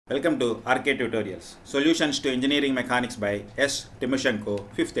Welcome to rktutorials, Solutions to Engineering Mechanics by S. Timoshenko,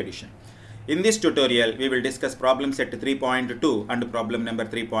 5th edition. In this tutorial, we will discuss problem set 3.2 and problem number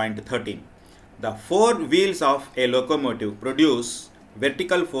 3.13. The four wheels of a locomotive produce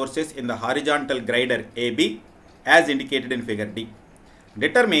vertical forces in the horizontal girder AB as indicated in figure D.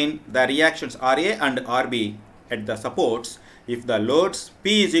 Determine the reactions RA and RB at the supports if the loads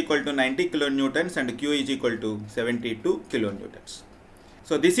P is equal to 90 kilonewtons and Q is equal to 72 kilonewtons.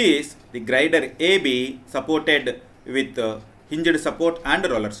 So this is the girder AB supported with hinged support and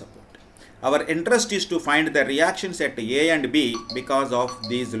roller support. Our interest is to find the reactions at A and B because of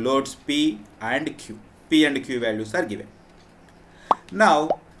these loads P and Q. P and Q values are given.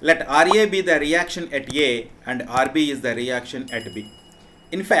 Now let RA be the reaction at A and RB is the reaction at B.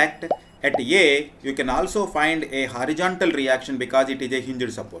 In fact, at A you can also find a horizontal reaction because it is a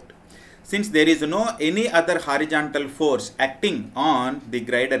hinged support. Since there is no any other horizontal force acting on the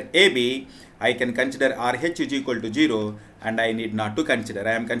girder AB, I can consider RH is equal to 0 and I need not to consider.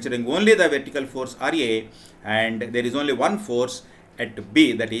 I am considering only the vertical force RA and there is only one force at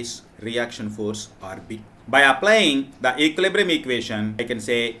B, that is reaction force RB. By applying the equilibrium equation, I can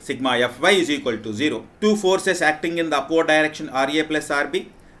say sigma Fy is equal to 0. Two forces acting in the upward direction RA plus RB,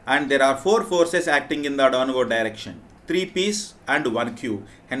 and there are four forces acting in the downward direction. 3 P's and 1 Q.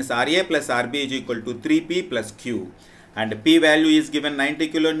 Hence RA plus RB is equal to 3P plus Q. And P value is given 90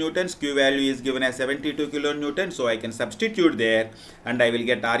 kilonewtons, Q value is given as 72 kilonewtons. So I can substitute there and I will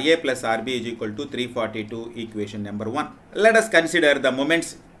get RA plus RB is equal to 342, equation number 1. Let us consider the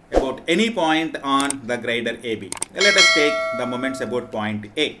moments about any point on the girder AB. Let us take the moments about point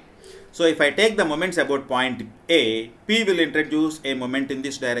A. So if I take the moments about point A, P will introduce a moment in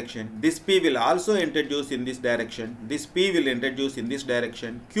this direction. This P will also introduce in this direction. This P will introduce in this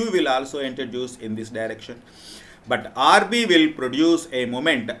direction. Q will also introduce in this direction. But RB will produce a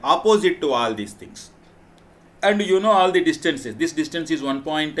moment opposite to all these things. And you know all the distances. This distance is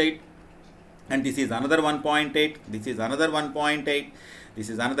 1.8 and this is another 1.8. This is another 1.8. This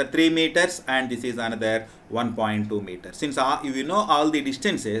is another 3 meters and this is another 1.2 meters. Since you know all the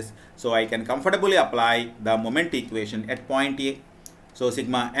distances, so I can comfortably apply the moment equation at point A. So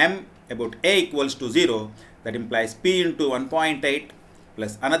sigma m about A equals to 0, that implies P into 1.8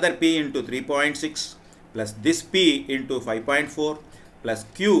 plus another P into 3.6 plus this P into 5.4 plus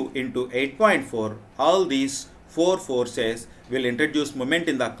Q into 8.4. All these four forces will introduce moment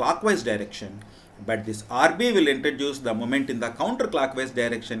in the clockwise direction, but this RB will introduce the moment in the counterclockwise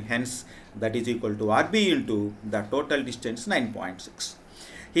direction. Hence that is equal to RB into the total distance 9.6.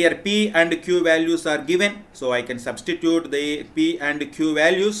 Here P and Q values are given, so I can substitute the P and Q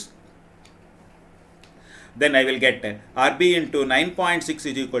values. Then I will get RB into 9.6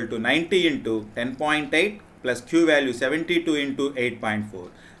 is equal to 90 into 10.8 plus Q value 72 into 8.4.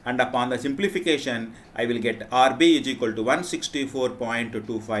 And upon the simplification, I will get RB is equal to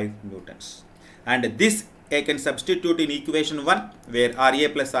 164.25 newtons. And this I can substitute in equation 1 where RA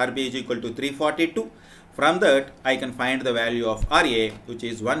plus RB is equal to 342. From that I can find the value of RA, which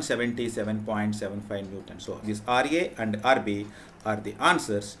is 177.75 newtons. So this RA and RB are the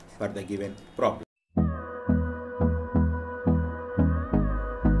answers for the given problem.